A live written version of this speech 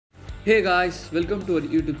Hey guys, welcome to our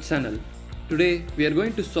YouTube channel. Today we are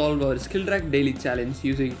going to solve our skillrack daily challenge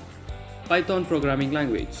using Python programming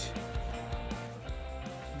language.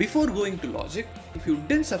 Before going to logic, if you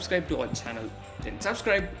didn't subscribe to our channel, then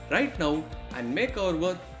subscribe right now and make our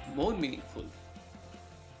work more meaningful.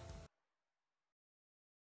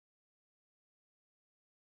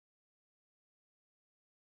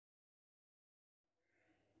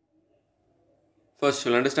 First,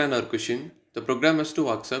 we'll understand our question. The program has to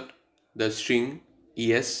accept the string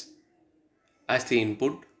yes as the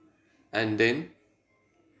input, and then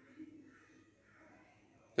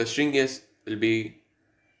the string yes will be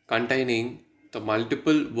containing the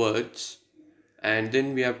multiple words, and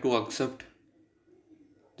then we have to accept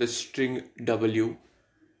the string w,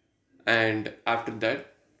 and after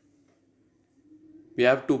that we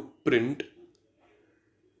have to print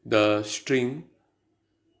the string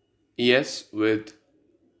yes with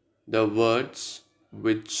the words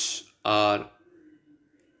which are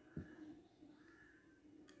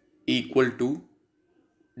equal to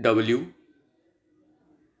w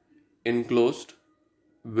enclosed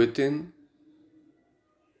within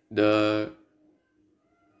the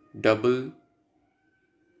double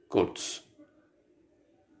quotes.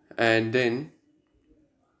 And then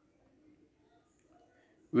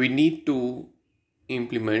we need to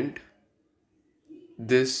implement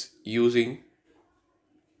this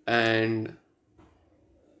and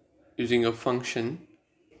using a function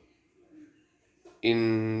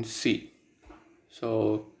in C.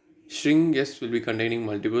 So string yes will be containing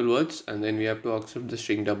multiple words, and then we have to accept the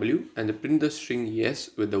string w and print the string yes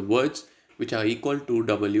with the words which are equal to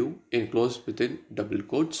w enclosed within double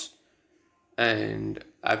quotes. And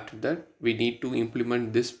after that we need to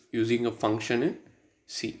implement this using a function in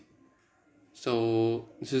C. So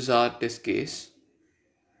this is our test case.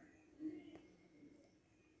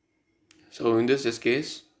 So in this test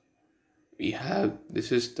case, we have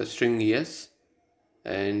this is the string yes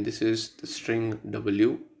and this is the string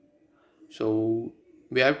w. So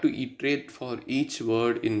we have to iterate for each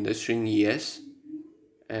word in the string yes.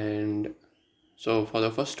 And so for the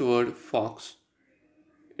first word fox,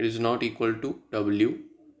 it is not equal to w,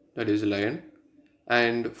 that is lion.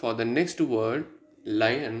 And for the next word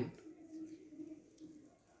lion,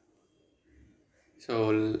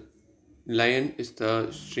 so lion is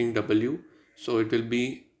the string w, so it will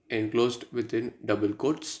be enclosed within double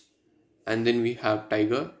quotes. And then we have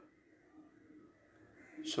tiger,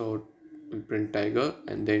 so we'll print tiger,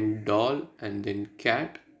 and then doll, and then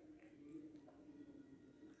cat,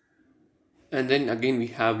 and then again we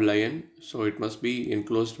have lion, so it must be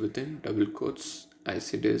enclosed within double quotes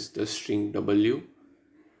as it is the string w.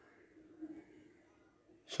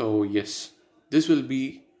 So yes, this will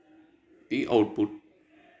be the output.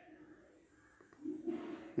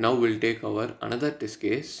 Now we'll take our another test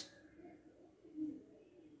case.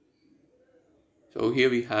 So here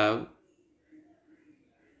we have,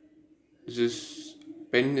 this is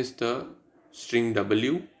pen is the string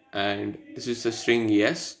w and this is the string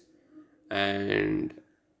yes, and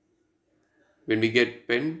when we get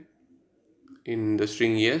pen in the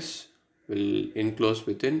string yes will enclose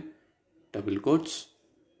within double quotes.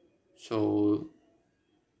 So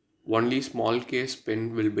only small case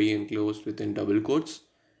pen will be enclosed within double quotes,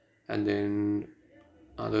 and then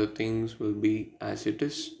other things will be as it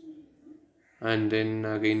is. And then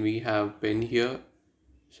again we have pen here,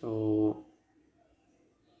 so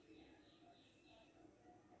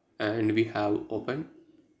and we have open,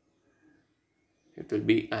 it will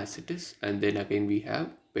be as it is. And then again we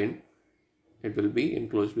have pen, it will be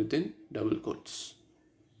enclosed within double quotes.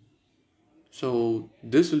 So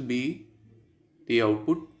this will be the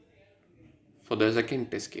output for the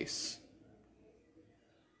second test case.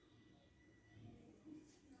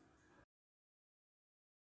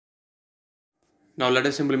 Now let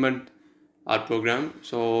us implement our program.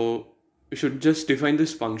 So we should just define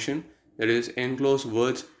this function, that is enclose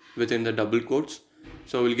words within the double quotes.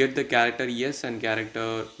 So we'll get the character yes and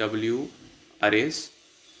character w arrays,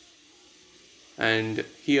 and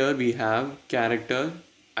here we have character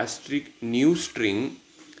asterisk new string,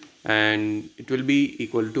 and it will be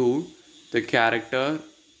equal to the character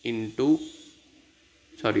into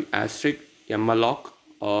asterisk malloc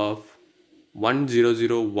of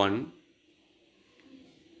 1001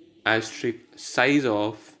 asterisk size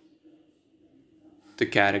of the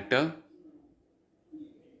character.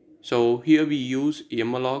 So here we use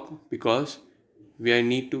malloc because we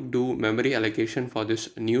need to do memory allocation for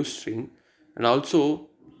this new string, and also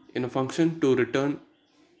in a function to return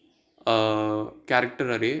a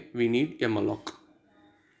character array we need malloc.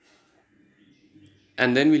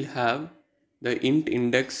 And then we'll have the int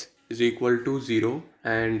index is equal to 0,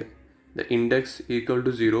 and the index equal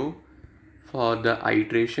to 0 for the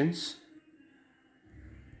iterations,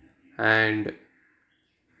 and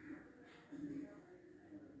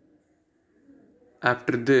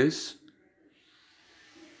after this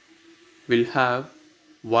we'll have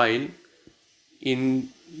while int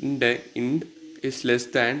is less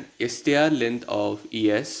than str length of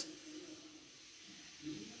es,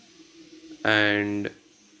 and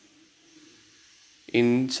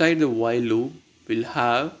inside the while loop we'll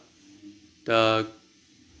have the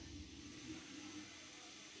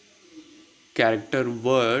character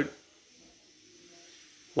word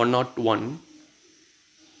 101.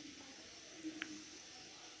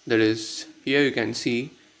 That is, here you can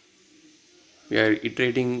see we are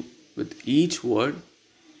iterating with each word.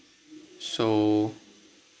 So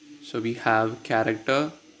we have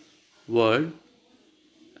character word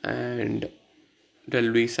and there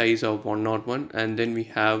will be size of 101, and then we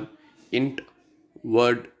have int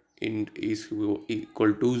word int is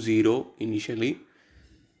equal to 0 initially,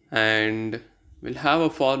 and we'll have a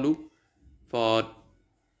for loop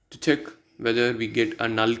to check whether we get a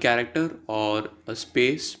null character or a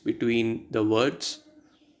space between the words.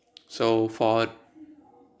 So for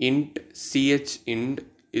int int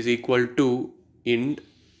is equal to int,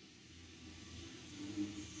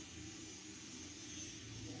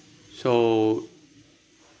 so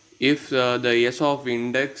if the s of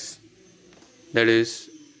index, that is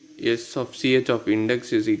s of ch of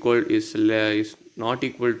index is not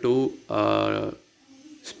equal to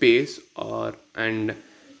space, or and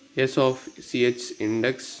s of ch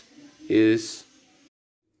index is,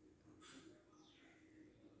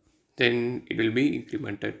 then it will be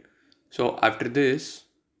incremented. So after this,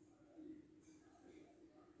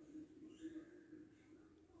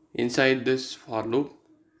 inside this for loop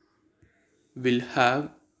we'll have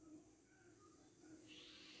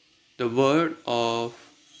the word of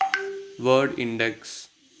word index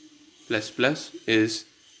plus plus is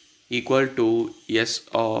equal to s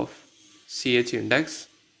of ch index,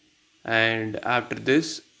 and after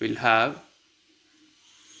this we'll have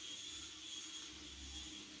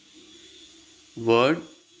word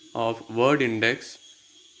of word index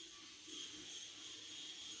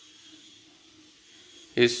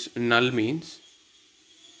is null means,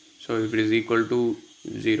 so if it is equal to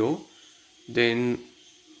 0, then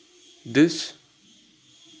this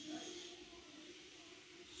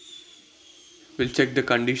will check the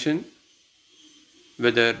condition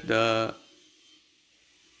whether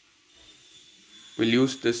we'll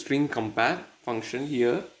use the string compare function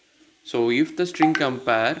here. So if the string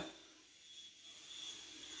compare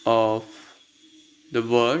of the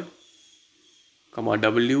word comma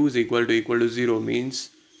w is equal to 0 means,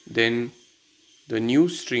 then the new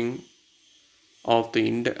string of the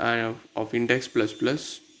of index plus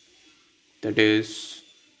plus, that is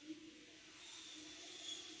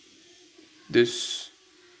this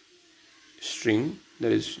string,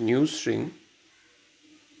 that is new string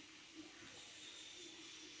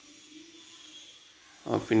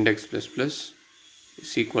of index plus plus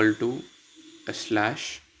is equal to a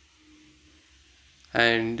slash,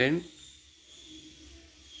 and then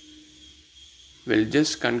we'll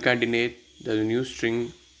just concatenate the new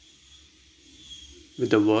string with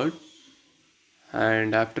the word,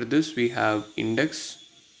 and after this we have index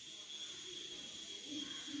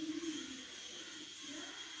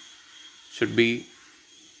should be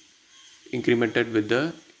incremented with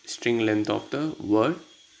the string length of the word,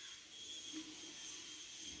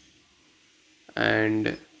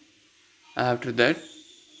 and after that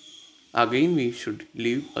again we should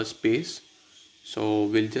leave a space. So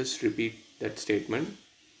we'll just repeat that statement.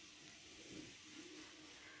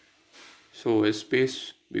 So a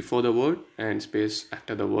space before the word and space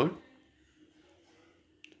after the word.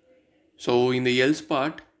 So in the else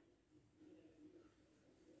part,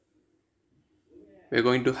 we're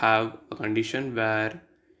going to have a condition where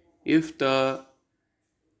if the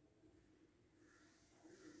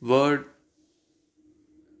word,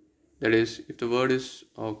 that is if the word is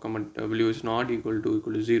w is not equal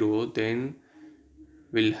to 0, then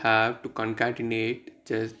we'll have to concatenate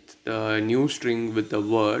just the new string with the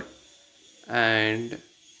word, and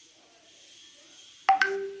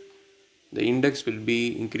the index will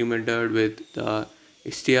be incremented with the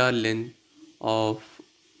str length of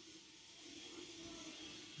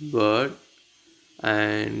word,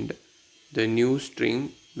 and the new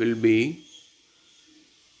string will be,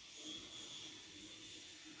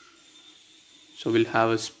 so we'll have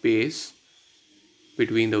a space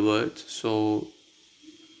between the words. So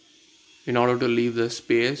in order to leave the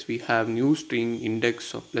space, we have new string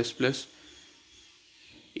index of plus plus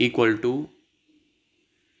equal to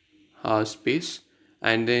space,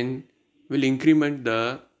 and then will increment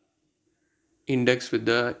the index with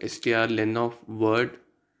the str len of word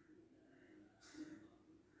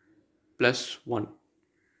plus 1.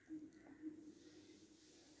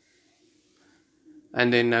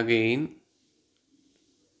 And then again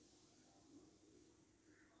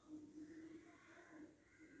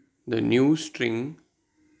the new string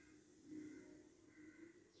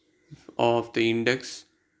of the index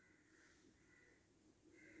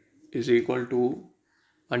is equal to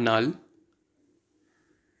a null,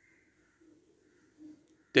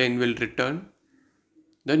 then we'll return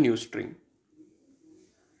the new string.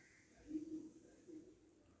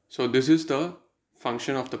 So this is the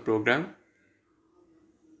function of the program.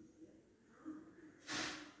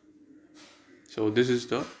 So this is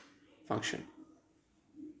the function.